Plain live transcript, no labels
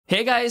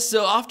Hey guys,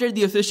 so after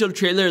the official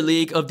trailer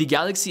leak of the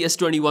Galaxy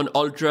S21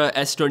 Ultra,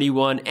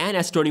 S21 and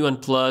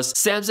S21 Plus,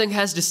 Samsung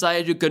has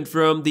decided to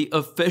confirm the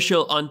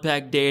official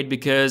unpacked date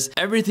because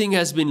everything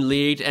has been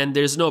leaked and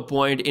there's no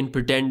point in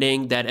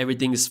pretending that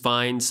everything is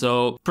fine.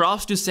 So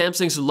props to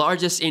Samsung's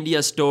largest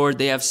India store,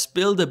 they have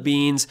spilled the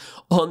beans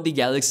on the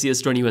Galaxy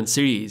S21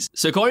 series.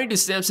 So according to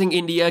Samsung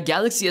India,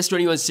 Galaxy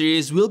S21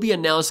 series will be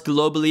announced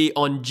globally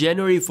on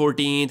January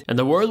 14th and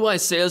the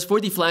worldwide sales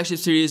for the flagship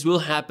series will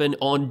happen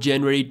on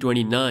January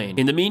 29th.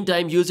 In the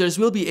meantime, users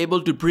will be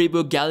able to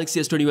pre-book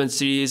Galaxy S21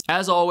 series.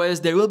 As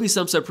always, there will be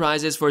some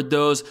surprises for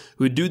those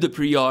who do the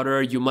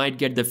pre-order. You might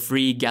get the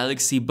free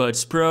Galaxy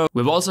Buds Pro.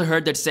 We've also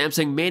heard that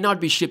Samsung may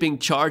not be shipping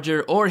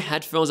charger or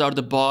headphones out of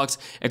the box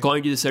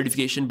according to the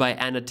certification by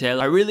Anatel.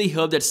 I really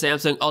hope that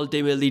Samsung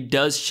ultimately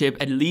does ship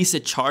at least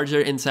a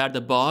charger inside the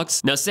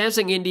box. Now,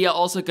 Samsung India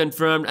also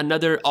confirmed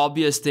another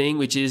obvious thing,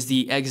 which is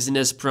the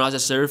Exynos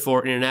processor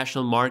for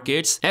international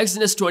markets.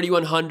 Exynos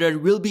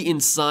 2100 will be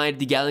inside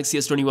the Galaxy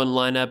S21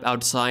 lineup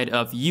outside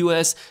of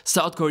US,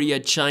 South Korea,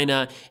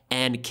 China,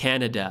 and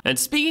Canada. And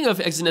speaking of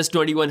Exynos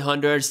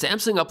 2100,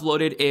 Samsung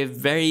uploaded a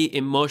very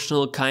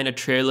emotional kind of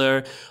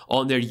trailer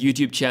on their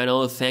YouTube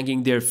channel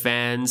thanking their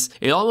fans.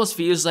 It almost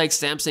feels like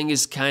Samsung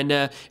is kind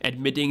of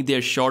admitting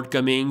their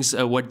shortcomings,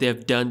 what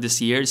they've done this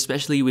year,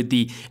 especially with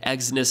the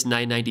Exynos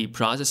 990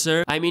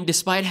 processor. I mean,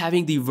 despite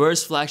having the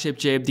worst flagship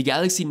chip, the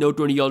Galaxy Note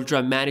 20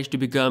 Ultra managed to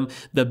become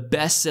the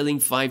best-selling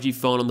 5G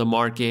phone on the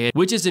market,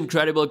 which is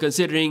incredible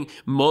considering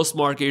most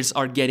markets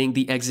are getting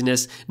the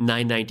Exynos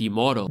 990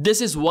 model.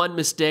 This is one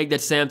mistake that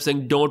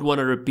Samsung don't want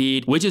to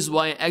repeat, which is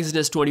why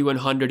Exynos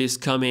 2100 is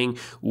coming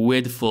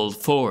with full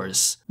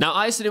force. Now,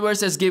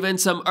 Exynos has given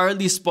some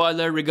early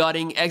spoiler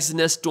regarding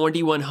Exynos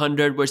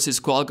 2100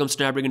 versus Qualcomm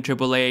Snapdragon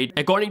 888.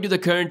 According to the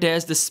current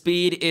test, the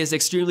speed is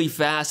extremely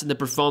fast and the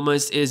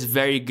performance is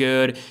very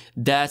good.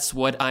 That's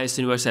what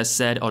Exynos has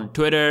said on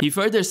Twitter. He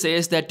further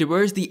says that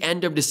towards the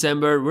end of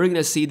December, we're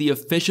gonna see the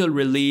official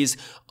release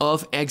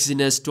of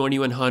Exynos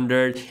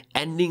 2100,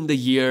 ending the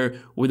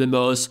year with the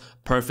most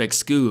perfect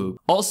scoop.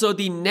 Also,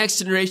 the next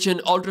generation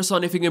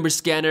ultrasonic fingerprint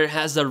scanner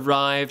has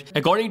arrived.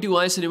 According to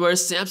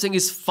Exynos, Samsung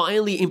is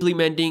finally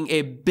implementing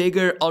a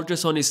bigger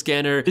ultrasonic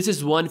scanner. This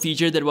is one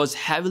feature that was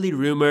heavily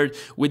rumored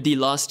with the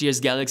last year's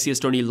Galaxy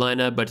S20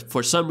 lineup, but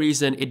for some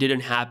reason it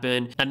didn't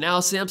happen. And now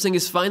Samsung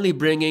is finally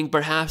bringing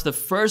perhaps the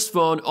first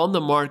phone on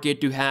the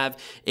market to have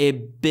a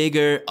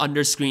bigger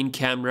under-screen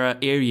camera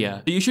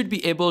area. So you should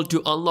be able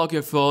to unlock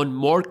your phone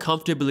more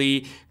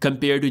comfortably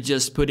compared to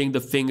just putting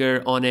the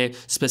finger on a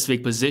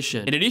specific position.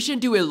 In addition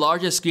to a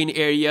larger screen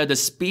area, the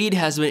speed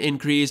has been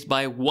increased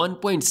by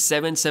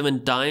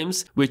 1.77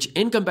 times, which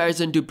in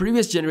comparison to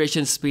previous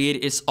generation speed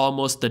is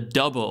almost the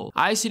double.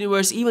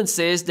 Exynos even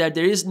says that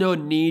there is no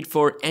need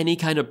for any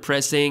kind of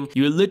pressing.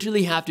 You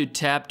literally have to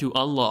tap to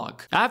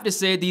unlock. I have to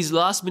say, these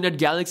last minute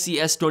Galaxy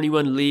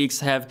S21 leaks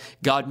have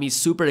got me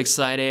super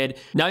excited.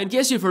 Now, in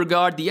case you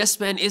forgot, the S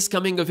Pen is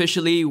coming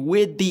officially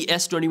with the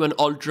S21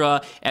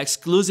 Ultra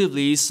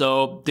exclusively,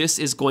 so this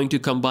is going to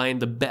combine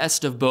the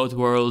best of both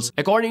worlds.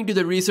 According to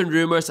the recent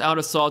rumors out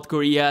of South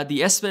Korea,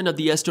 the S Pen of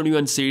the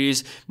S21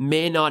 series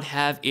may not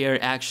have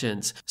air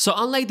actions. So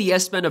unlike the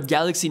S Pen of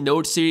Galaxy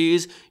Note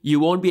series,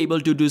 you won't be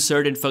able to do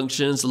certain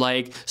functions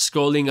like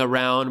scrolling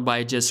around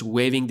by just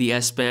waving the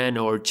S Pen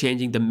or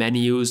changing the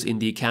menus in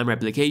the camera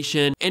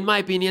application. In my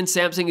opinion,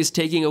 Samsung is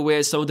taking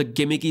away some of the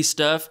gimmicky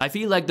stuff. I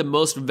feel like the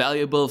most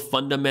valuable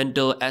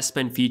fundamental S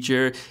Pen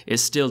feature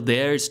is still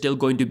there. It's still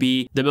going to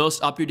be the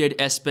most up-to-date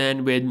S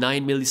Pen with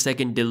 9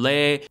 millisecond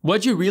delay.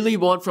 What you really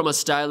want from a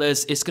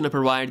stylus is going to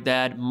provide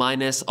that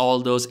minus all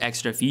those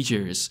extra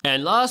features.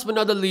 And last but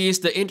not the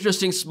least, the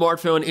interesting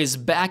smartphone is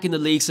back in the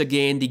leaks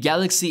again. The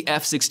Galaxy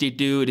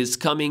F62, it is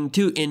coming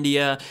to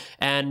India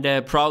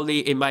and probably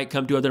it might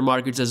come to other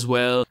markets as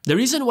well. The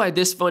reason why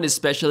this phone is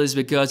special is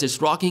because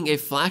it's rocking a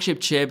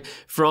flagship chip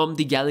from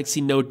the Galaxy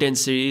Note 10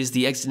 series,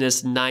 the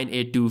Exynos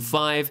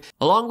 9825,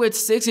 along with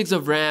 6 GB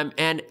of RAM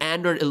and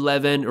Android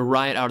 11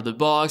 right out of the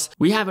box.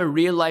 We have a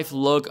real life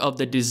look of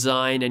the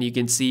design and you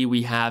can see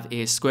we have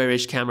a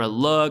squarish camera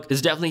look.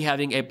 It's definitely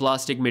having a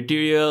plastic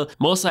material.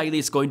 Most likely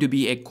it's going to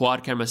be a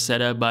quad camera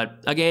setup,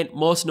 but again,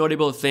 most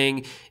notable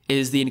thing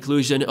is the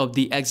inclusion of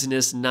the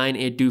Exynos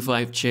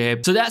 9825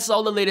 chip. So that's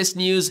all the latest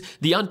news.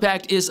 The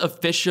Unpacked is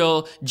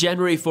official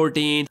January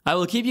 14th. I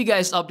will keep you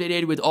guys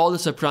updated with all the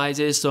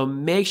surprises, so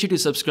make sure to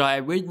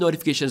subscribe with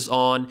notifications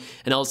on,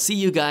 and I'll see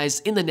you guys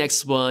in the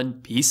next one.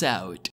 Peace out.